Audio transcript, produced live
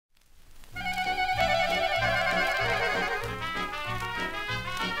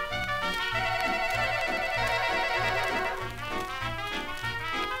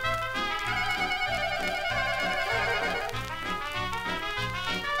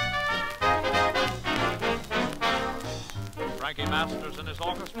Masters and his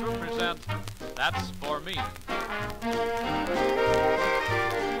orchestra present That's For Me.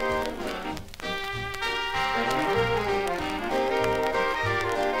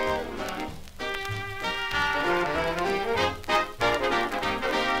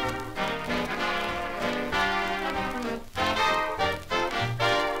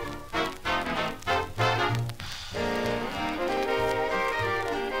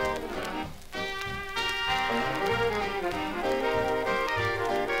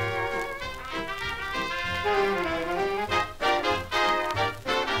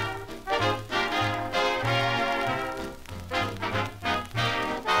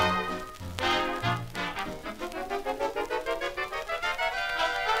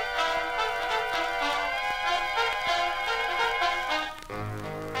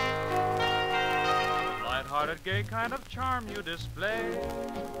 Light-hearted, gay kind of charm you display,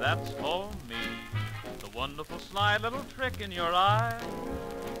 that's for me. The wonderful sly little trick in your eye,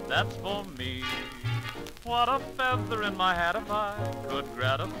 that's for me. What a feather in my hat if I could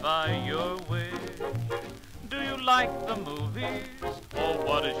gratify your wish. Do you like the movies, or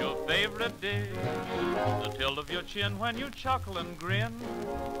what is your favorite dish? The tilt of your chin when you chuckle and grin,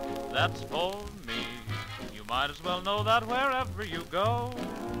 that's for me. You might as well know that wherever you go,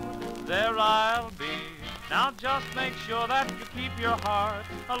 there I'll be. Now just make sure that you keep your heart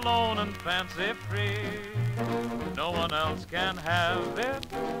alone and fancy-free. No one else can have it,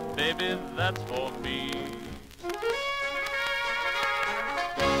 baby, that's for me.